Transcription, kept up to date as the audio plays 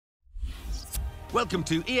Welcome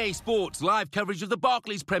to EA Sports live coverage of the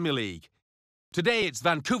Barclays Premier League. Today it's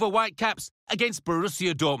Vancouver Whitecaps against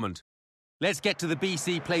Borussia Dortmund. Let's get to the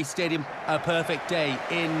BC Place Stadium. A perfect day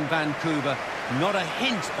in Vancouver. Not a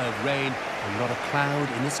hint of rain and not a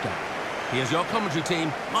cloud in the sky. Here's your commentary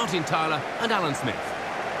team, Martin Tyler and Alan Smith.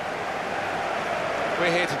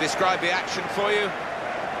 We're here to describe the action for you.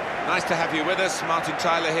 Nice to have you with us. Martin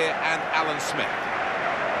Tyler here and Alan Smith.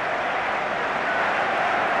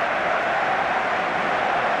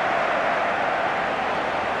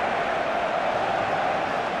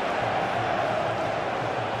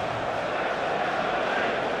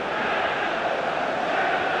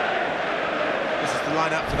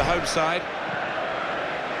 Line up for the home side.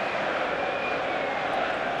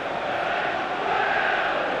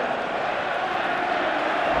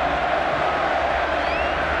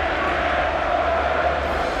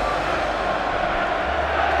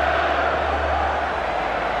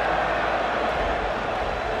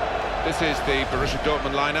 This is the Borussia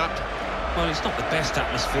Dortmund lineup. Well, it's not the best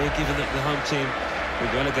atmosphere given that the home team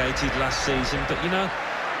were relegated last season, but you know,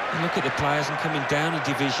 you look at the players and coming down a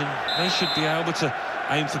division, they should be able to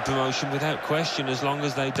aim for promotion without question, as long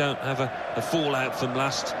as they don't have a fallout from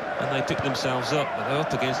last and they pick themselves up. But they're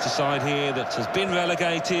up against a side here that has been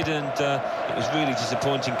relegated, and it was really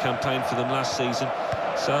disappointing campaign for them last season.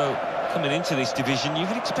 So coming into this division, you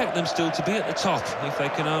would expect them still to be at the top if they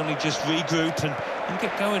can only just regroup and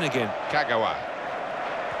get going again. Kagawa.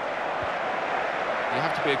 You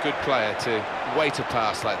have to be a good player to wait a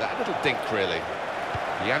pass like that. A little dink, really.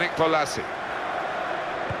 Yannick Bolasie.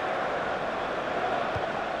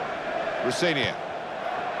 Rossinia.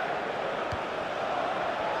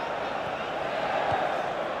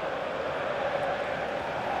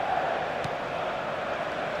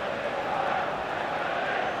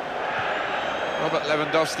 Robert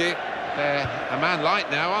Lewandowski. They're a man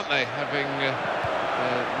light now, aren't they? Having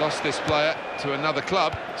lost this player to another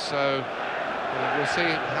club, so we'll see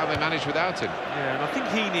how they manage without him. Yeah, and I think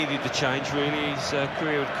he needed the change, really. His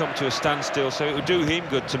career had come to a standstill, so it would do him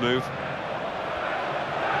good to move.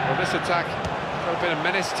 Well, this attack got a bit of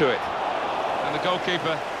menace to it, and the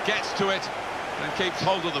goalkeeper gets to it and keeps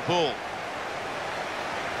hold of the ball.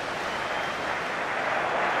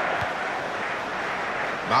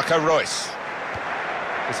 Marco Reus.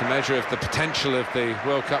 It's a measure of the potential of the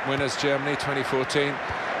World Cup winners, Germany 2014,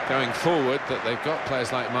 going forward, that they've got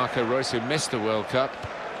players like Marco Reus who missed the World Cup.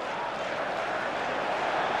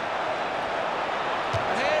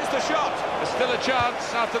 And here's the shot. There's still a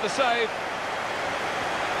chance after the save.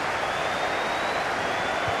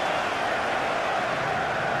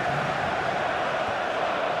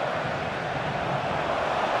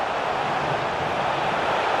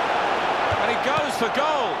 Goes for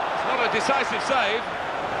goal. It's not a decisive save.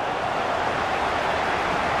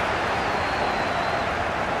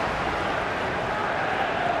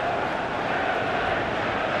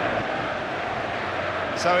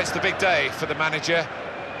 So it's the big day for the manager.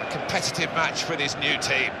 A competitive match with his new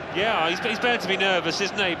team. Yeah, he's bound to be nervous,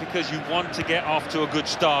 isn't he? Because you want to get off to a good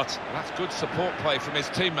start. Well, that's good support play from his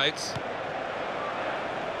teammates.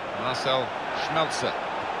 Marcel Schmelzer.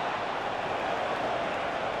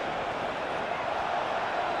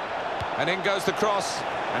 And in goes the cross,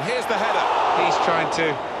 and here's the header. He's trying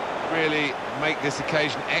to really make this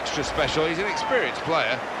occasion extra special. He's an experienced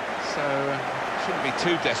player, so shouldn't be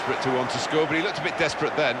too desperate to want to score, but he looked a bit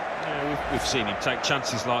desperate then. Yeah, we've seen him take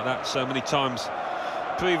chances like that so many times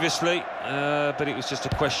previously, but it was just a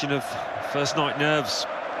question of first-night nerves.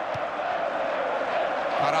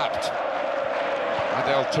 Tarapt.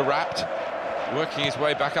 Adel Tarapt, working his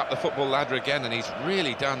way back up the football ladder again, and he's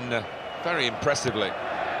really done very impressively.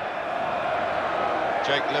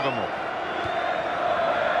 Jake Livermore.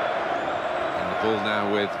 And the ball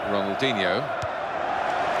now with Ronaldinho.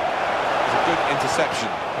 It's a good interception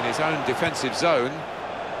in his own defensive zone.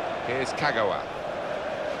 Here's Kagawa.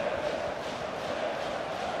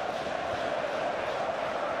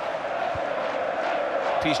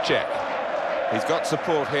 Piszczek. He's got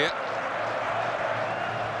support here.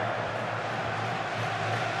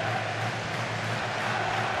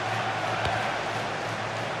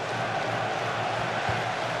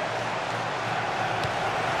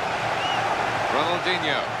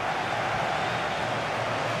 Ronaldinho.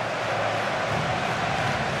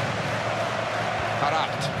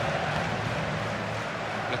 Tarapt.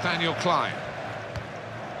 Nathaniel Klein.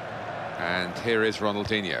 And here is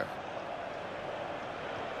Ronaldinho.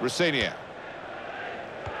 Rossinia.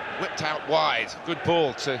 Whipped out wide. Good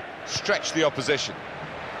ball to stretch the opposition.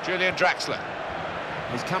 Julian Draxler.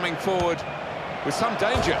 He's coming forward with some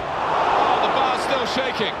danger. Oh, the bar's still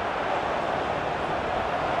shaking.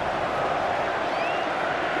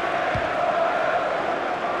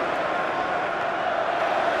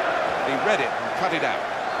 read it and cut it out.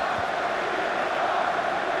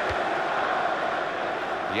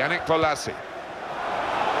 Yannick Bolasie.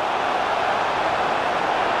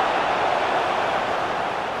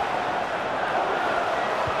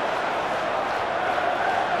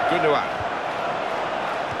 Gundogan.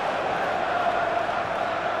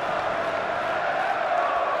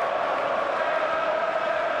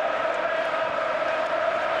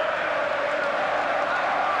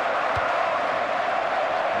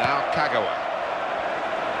 Now Kagawa.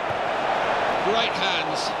 Great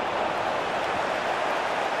hands.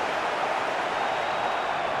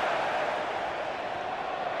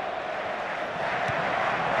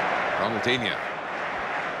 Ronaldinho.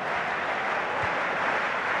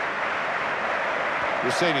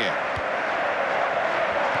 Borussia.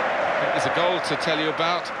 I think there's a goal to tell you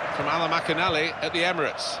about from Alan McInally at the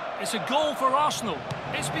Emirates. It's a goal for Arsenal.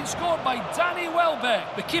 It's been scored by Danny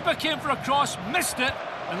Welbeck. The keeper came for a cross, missed it,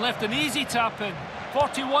 and left an easy tap in.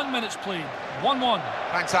 41 minutes played, 1-1.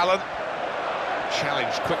 Thanks, Alan.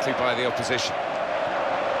 Challenged quickly by the opposition.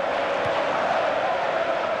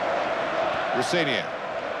 Borussia.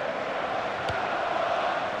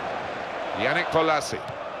 Yannick Bolasie.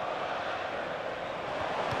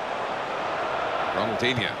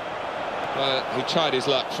 Ronaldinho. Well, he tried his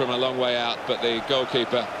luck from a long way out, but the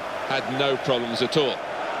goalkeeper had no problems at all.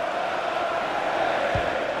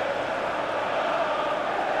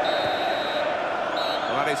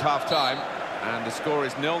 Well, that is half-time, and the score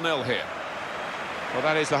is 0-0 here. Well,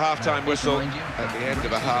 that is the half-time whistle at the end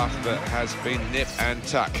of a half that has been nip and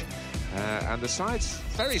tuck. And the sides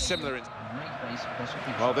very similar in...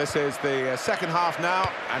 Well, this is the second half now,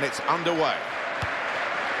 and it's underway.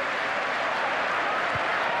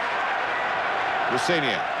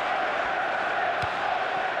 Borussia.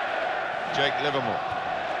 Jake Livermore.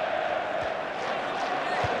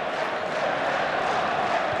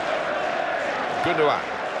 Gundogan.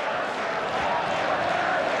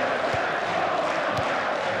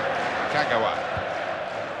 Kagawa.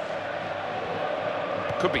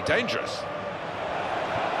 Could be dangerous.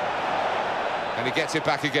 And he gets it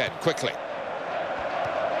back again, quickly. He's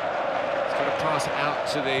got to pass it out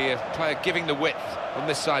to the player giving the width on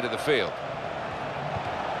this side of the field.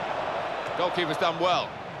 Goalkeeper's done well.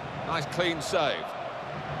 Nice clean save.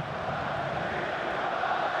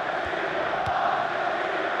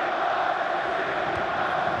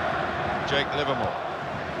 Jake Livermore.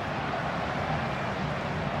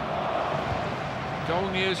 Goal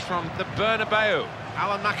news from the Bernabeu.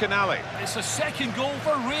 Alan McInally. It's a second goal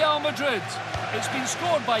for Real Madrid. It's been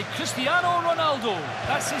scored by Cristiano Ronaldo.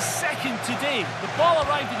 That's his second today. The ball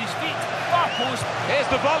arrived at his feet, far post. Here's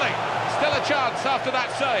the volley. Still a chance after that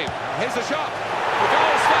save. Here's the shot. The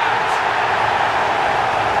goal stands.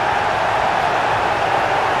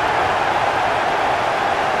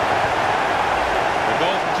 The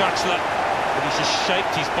goal from Draxler, but he's just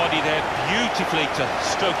shaped his body there beautifully to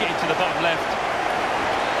stroke it into the bottom left.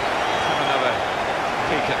 Have another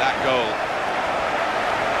peek at that goal.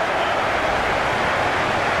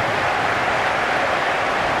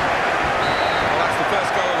 Well, that's the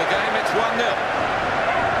first goal of the game. It's 1-0.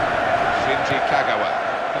 Shinji Kagawa.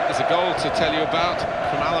 There's a goal to tell you about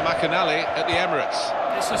from Alan McInally at the Emirates.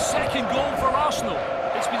 It's a second goal for Arsenal.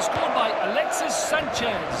 It's been scored by Alexis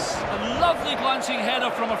Sanchez. A lovely glancing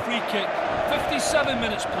header from a free kick. 57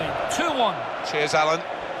 minutes played, 2-1. Cheers, Alan.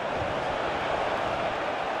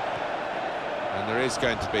 And there is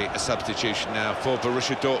going to be a substitution now for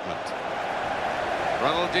Borussia Dortmund.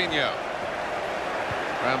 Ronaldinho.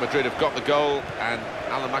 Real Madrid have got the goal, and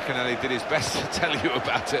Alan McInally did his best to tell you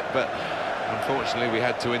about it, but unfortunately we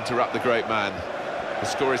had to interrupt the great man. The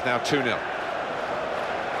score is now 2-0. Well,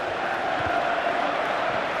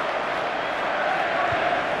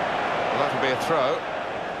 that will be a throw.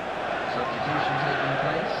 Substitution taking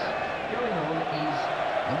place. Going on is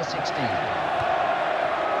number 16.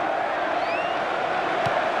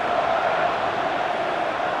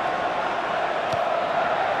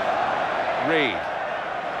 Reed.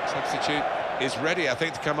 Substitute is ready, I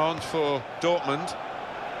think, to come on for Dortmund.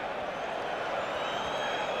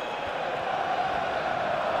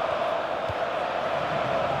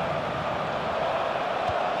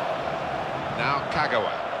 Now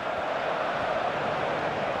Kagawa.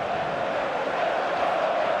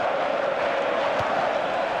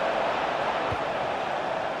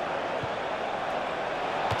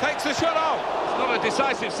 Takes the shot off. It's not a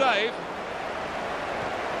decisive save.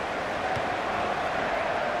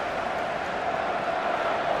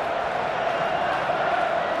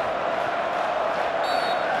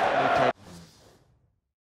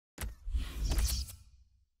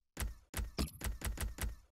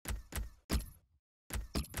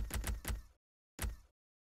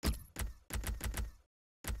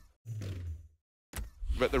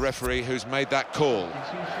 but the referee who's made that call.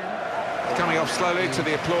 He's coming off slowly to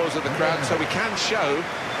the applause of the crowd, so we can show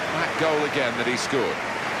that goal again that he scored.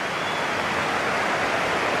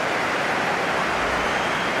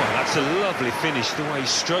 Well, that's a lovely finish, the way he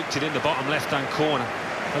stroked it in the bottom left-hand corner.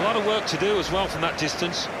 A lot of work to do as well from that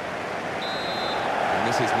distance. And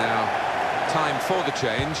this is now time for the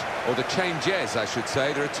change, or the changes, I should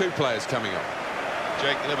say. There are two players coming on.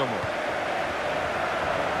 Jake Livermore.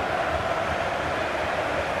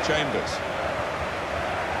 Chambers.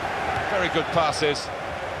 Very good passes.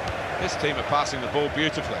 This team are passing the ball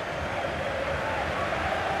beautifully.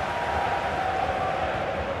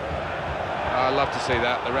 I love to see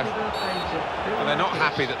that. And they're not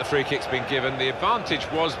happy that the free kick's been given. The advantage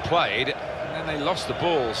was played, and then they lost the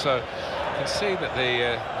ball. So you can see that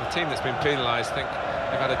the team that's been penalised think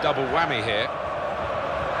they've had a double whammy here.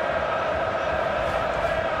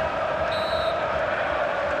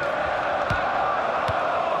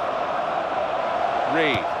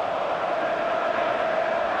 Reed.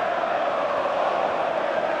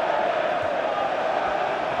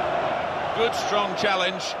 Good, strong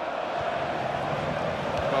challenge.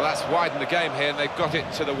 Well, that's widened the game here, and they've got it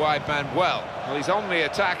to the wide man well. Well, he's on the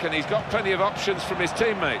attack, and he's got plenty of options from his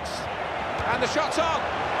teammates. And the shot's on!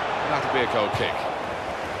 And that'll be a goal kick.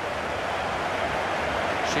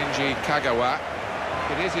 Shinji Kagawa.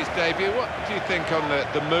 It is his debut. What do you think on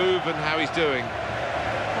the move and how he's doing?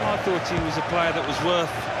 Well, I thought he was a player that was worth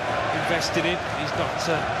investing in. He's got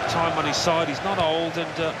time on his side, he's not old, and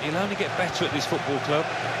he'll only get better at this football club.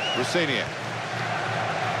 Rossinia.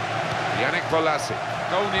 Yannick Bolasie.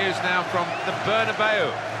 Goal news now from the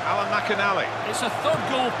Bernabeu. Alan McInally. It's a third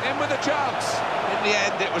goal. In with a chance. In the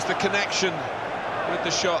end, it was the connection with the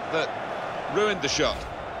shot that ruined the shot.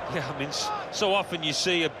 Yeah, I mean, so often you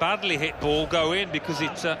see a badly hit ball go in because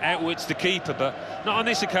it outwits the keeper, but not on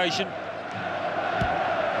this occasion.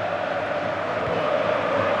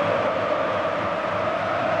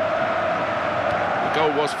 The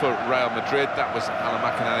goal was for Real Madrid. That was Alan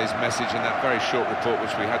McInally's message in that very short report,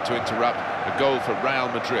 which we had to interrupt. A goal for Real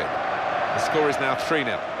Madrid. The score is now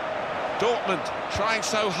 3-0. Dortmund trying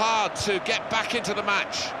so hard to get back into the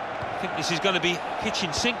match. I think this is going to be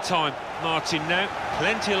kitchen sink time, Martin, now.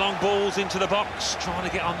 Plenty of long balls into the box, trying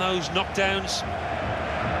to get on those knockdowns.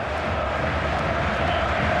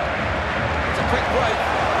 It's a quick break.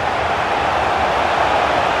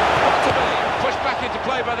 Got to be pushed back into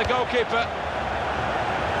play by the goalkeeper.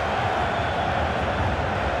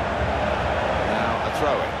 Now a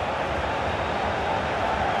throw-in.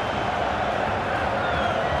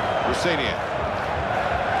 Rossinia.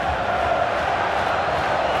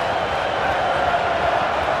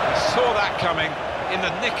 Saw that coming in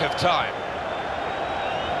the nick of time.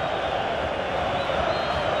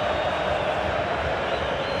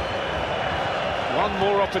 One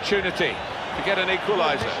more opportunity to get an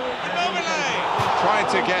equaliser. Trying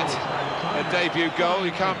to get a debut goal,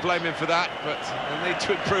 you can't blame him for that, but he'll need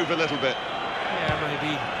to improve a little bit. Yeah,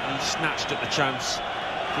 maybe he snatched at the chance.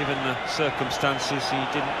 Given the circumstances, he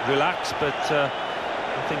didn't relax, but I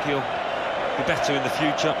think he'll be better in the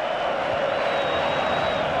future.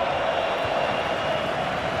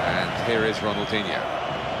 Here is Ronaldinho.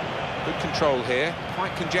 Good control here,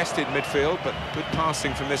 quite congested midfield, but good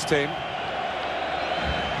passing from this team.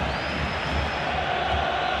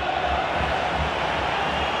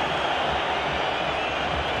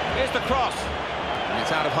 Here's the cross. And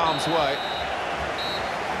it's out of harm's way.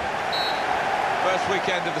 First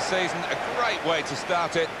weekend of the season, a great way to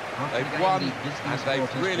start it. They've won, and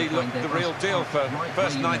they've really looked the real deal for the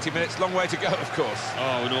first 90 minutes. Long way to go, of course.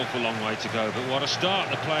 Oh, an awful long way to go, but what a start.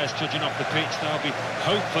 The players judging off the pitch, they'll be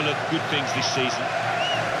hopeful of good things this season.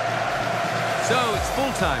 So it's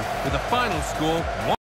full time with a final score.